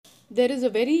There is a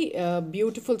very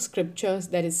beautiful scripture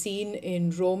that is seen in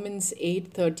Romans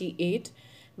 8:38,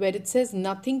 where it says,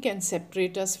 "Nothing can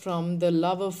separate us from the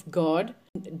love of God,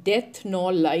 death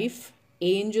nor life,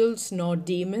 angels nor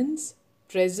demons,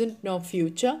 present nor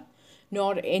future,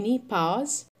 nor any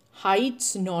powers,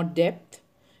 heights nor depth,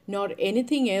 nor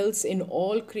anything else in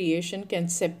all creation can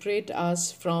separate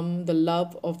us from the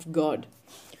love of God."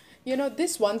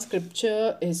 This one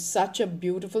scripture is such a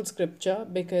beautiful scripture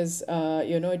because,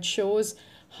 it shows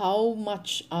how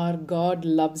much our God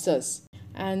loves us.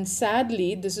 And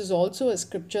sadly, this is also a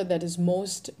scripture that is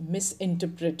most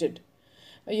misinterpreted.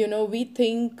 We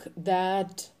think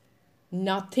that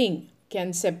nothing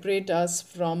can separate us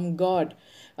from God.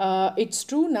 It's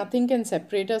true, nothing can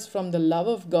separate us from the love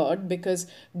of God because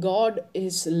God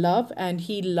is love and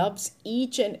He loves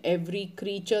each and every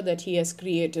creature that He has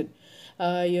created.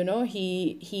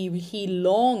 He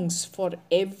longs for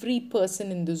every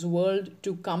person in this world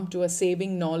to come to a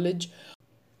saving knowledge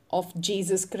of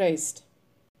Jesus Christ.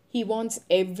 He wants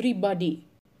everybody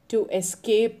to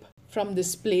escape from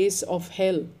this place of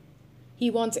hell.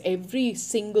 He wants every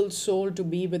single soul to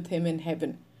be with Him in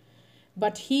heaven.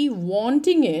 But He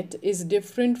wanting it is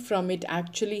different from it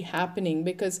actually happening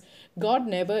because God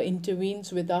never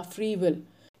intervenes with our free will.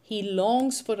 He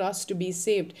longs for us to be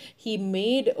saved. He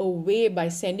made a way by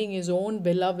sending His own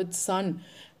beloved Son,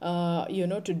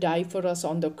 to die for us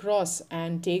on the cross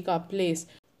and take our place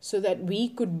so that we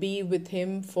could be with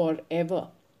Him forever.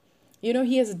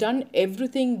 He has done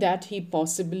everything that He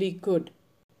possibly could.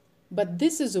 But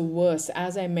this is a verse,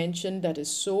 as I mentioned, that is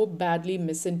so badly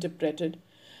misinterpreted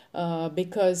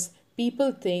because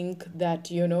people think that,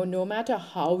 no matter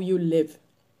how you live,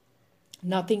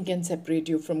 nothing can separate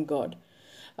you from God.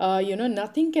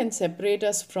 Nothing can separate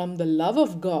us from the love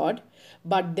of God,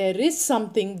 but there is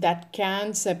something that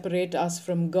can separate us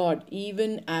from God,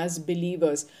 even as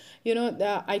believers.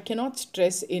 I cannot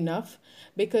stress enough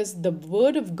because the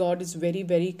word of God is very,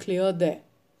 very clear there.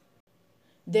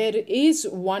 There is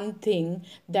one thing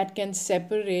that can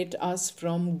separate us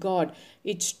from God.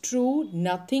 It's true,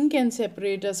 nothing can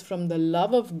separate us from the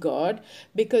love of God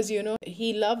because,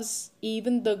 He loves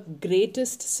even the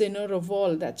greatest sinner of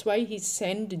all. That's why He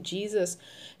sent Jesus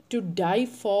to die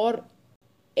for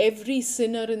every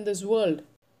sinner in this world.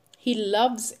 He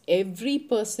loves every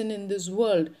person in this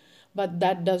world, but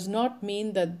that does not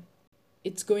mean that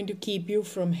it's going to keep you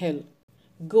from hell.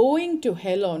 Going to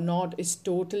hell or not is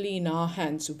totally in our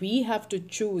hands. We have to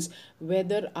choose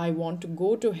whether I want to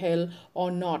go to hell or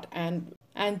not. And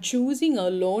choosing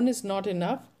alone is not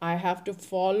enough. I have to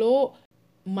follow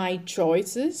my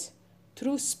choices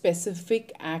through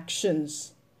specific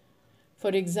actions. For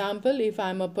example, if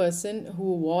I'm a person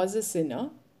who was a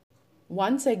sinner,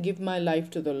 once I give my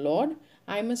life to the Lord,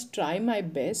 I must try my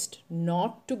best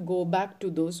not to go back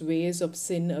to those ways of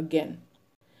sin again.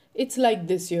 It's like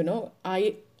this,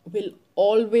 I will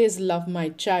always love my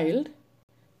child,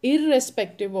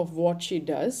 irrespective of what she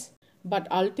does, but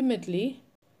ultimately,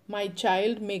 my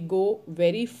child may go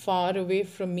very far away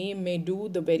from me, may do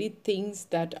the very things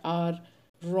that are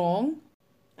wrong,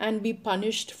 and be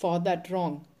punished for that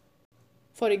wrong.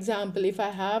 For example, if I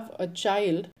have a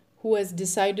child who has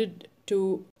decided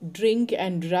to drink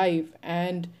and drive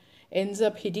and ends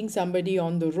up hitting somebody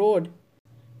on the road,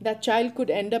 that child could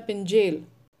end up in jail.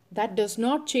 That does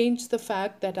not change the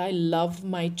fact that I love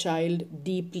my child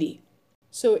deeply.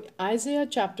 So, Isaiah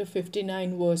chapter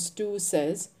 59, verse 2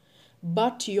 says,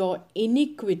 "But your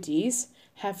iniquities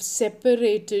have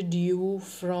separated you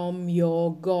from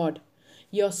your God.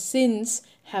 Your sins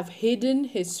have hidden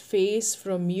His face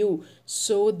from you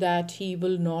so that He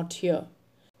will not hear."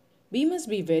 We must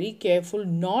be very careful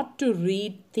not to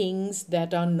read things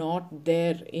that are not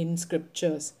there in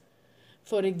scriptures.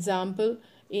 For example,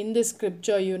 in the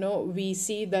scripture, we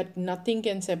see that nothing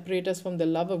can separate us from the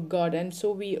love of God. And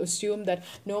so we assume that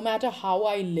no matter how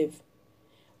I live,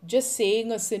 just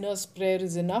saying a sinner's prayer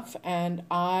is enough and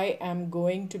I am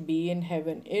going to be in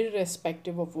heaven,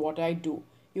 irrespective of what I do.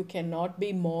 You cannot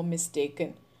be more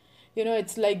mistaken.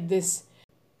 It's like this.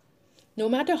 No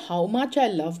matter how much I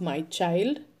love my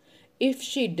child, if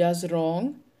she does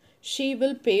wrong, she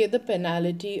will pay the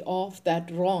penalty of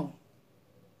that wrong.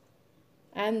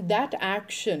 And that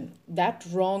action, that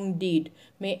wrong deed,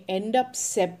 may end up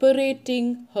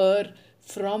separating her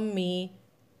from me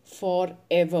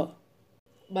forever.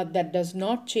 But that does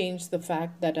not change the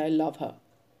fact that I love her.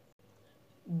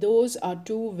 Those are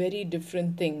two very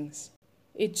different things.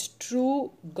 It's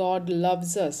true, God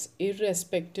loves us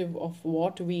irrespective of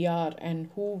what we are and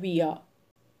who we are.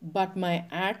 But my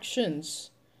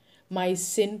actions, my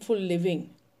sinful living,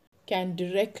 can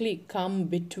directly come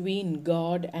between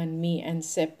God and me and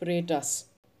separate us.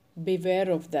 Beware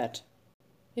of that.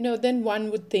 Then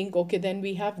one would think, okay, then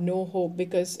we have no hope,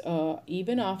 because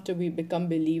even after we become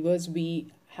believers, we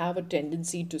have a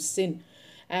tendency to sin.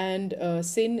 And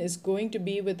sin is going to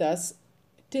be with us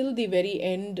till the very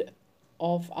end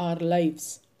of our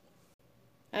lives.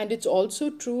 And it's also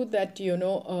true that,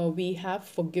 we have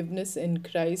forgiveness in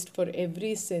Christ for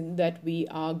every sin that we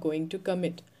are going to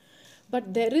commit.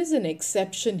 But there is an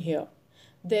exception here.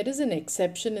 There is an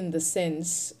exception in the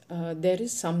sense there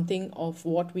is something of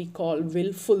what we call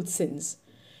willful sins.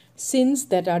 Sins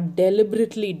that are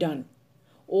deliberately done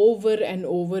over and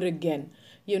over again.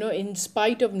 In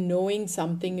spite of knowing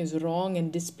something is wrong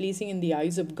and displeasing in the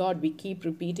eyes of God, we keep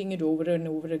repeating it over and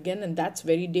over again, and that's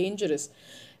very dangerous.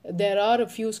 There are a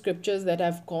few scriptures that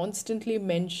I've constantly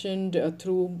mentioned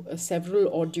through several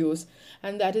audios,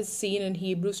 and that is seen in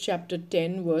Hebrews chapter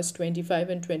 10, verse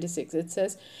 25 and 26. It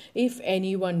says, "If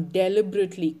anyone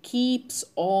deliberately keeps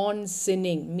on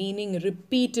sinning," meaning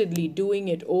repeatedly doing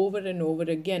it over and over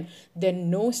again, "then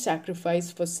no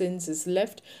sacrifice for sins is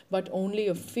left, but only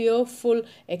a fearful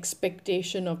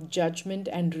expectation of judgment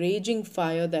and raging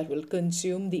fire that will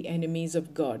consume the enemies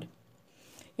of God."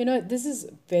 This is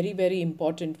very, very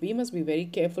important. We must be very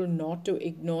careful not to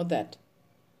ignore that.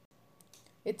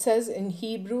 It says in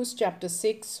Hebrews chapter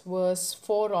 6, verse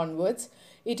 4 onwards,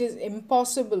 "It is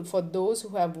impossible for those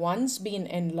who have once been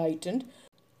enlightened,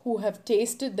 who have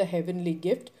tasted the heavenly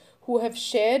gift, who have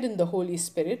shared in the Holy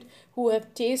Spirit, who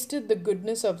have tasted the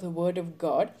goodness of the Word of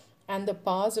God and the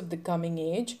powers of the coming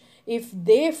age, if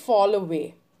they fall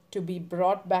away, to be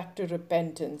brought back to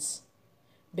repentance.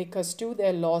 Because to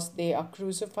their loss they are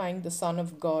crucifying the Son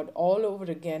of God all over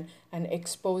again and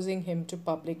exposing him to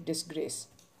public disgrace."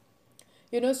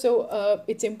 So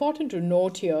it's important to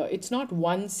note here, it's not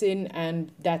one sin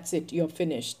and that's it, you're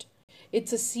finished.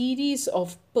 It's a series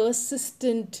of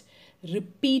persistent,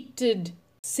 repeated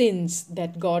sins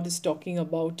that God is talking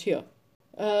about here.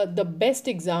 The best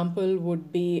example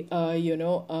would be,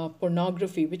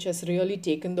 pornography, which has really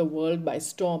taken the world by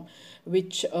storm,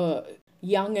 which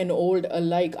young and old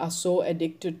alike are so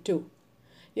addicted to.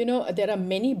 There are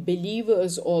many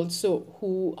believers also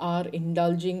who are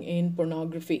indulging in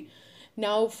pornography.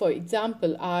 Now, for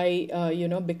example, I,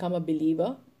 become a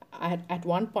believer. At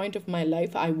one point of my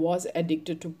life, I was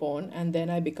addicted to porn, and then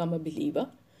I become a believer.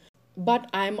 But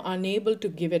I'm unable to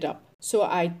give it up. So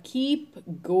I keep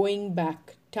going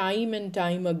back time and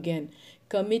time again,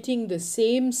 committing the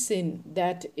same sin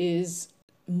that is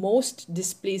most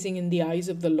displeasing in the eyes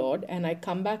of the Lord, and I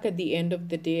come back at the end of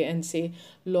the day and say,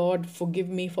 "Lord, forgive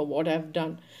me for what I've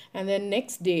done." And then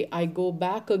next day I go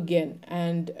back again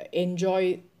and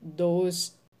enjoy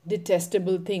those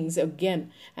detestable things again,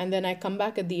 and then I come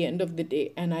back at the end of the day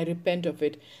and I repent of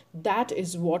it. That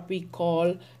is what we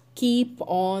call keep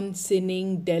on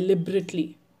sinning deliberately,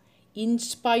 in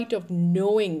spite of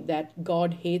knowing that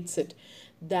God hates it.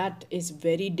 That is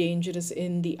very dangerous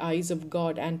in the eyes of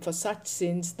God, and for such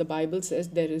sins the Bible says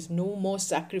there is no more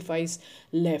sacrifice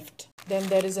left. Then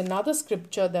there is another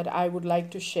scripture that I would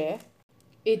like to share.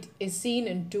 It is seen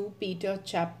in 2 Peter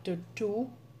chapter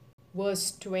 2,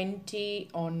 verse 20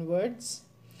 onwards.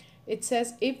 It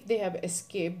says, "If they have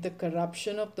escaped the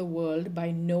corruption of the world by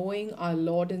knowing our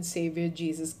Lord and Savior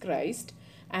Jesus Christ,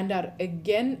 and are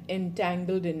again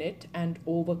entangled in it and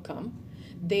overcome,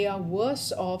 they are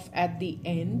worse off at the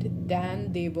end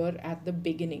than they were at the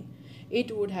beginning.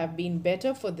 It would have been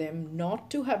better for them not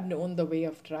to have known the way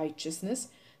of righteousness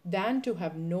than to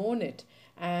have known it,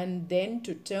 and then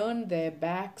to turn their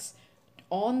backs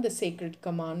on the sacred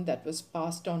command that was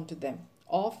passed on to them.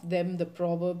 Of them the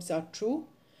proverbs are true,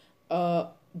 a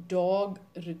dog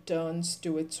returns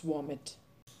to its vomit."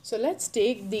 So let's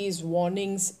take these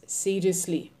warnings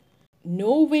seriously.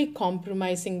 No way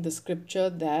compromising the scripture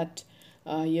that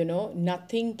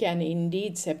nothing can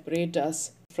indeed separate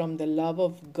us from the love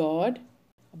of God.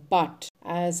 But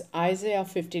as Isaiah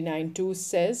 59:2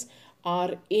 says,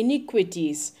 our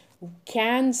iniquities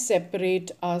can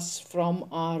separate us from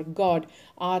our God.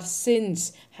 Our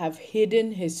sins have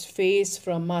hidden his face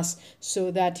from us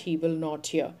so that he will not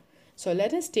hear. So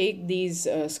let us take these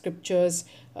scriptures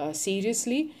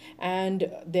seriously.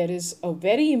 And there is a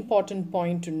very important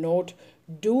point to note.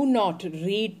 Do not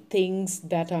read things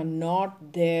that are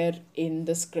not there in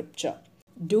the scripture.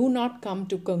 Do not come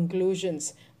to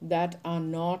conclusions that are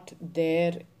not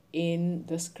there in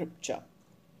the scripture.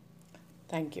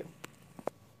 Thank you.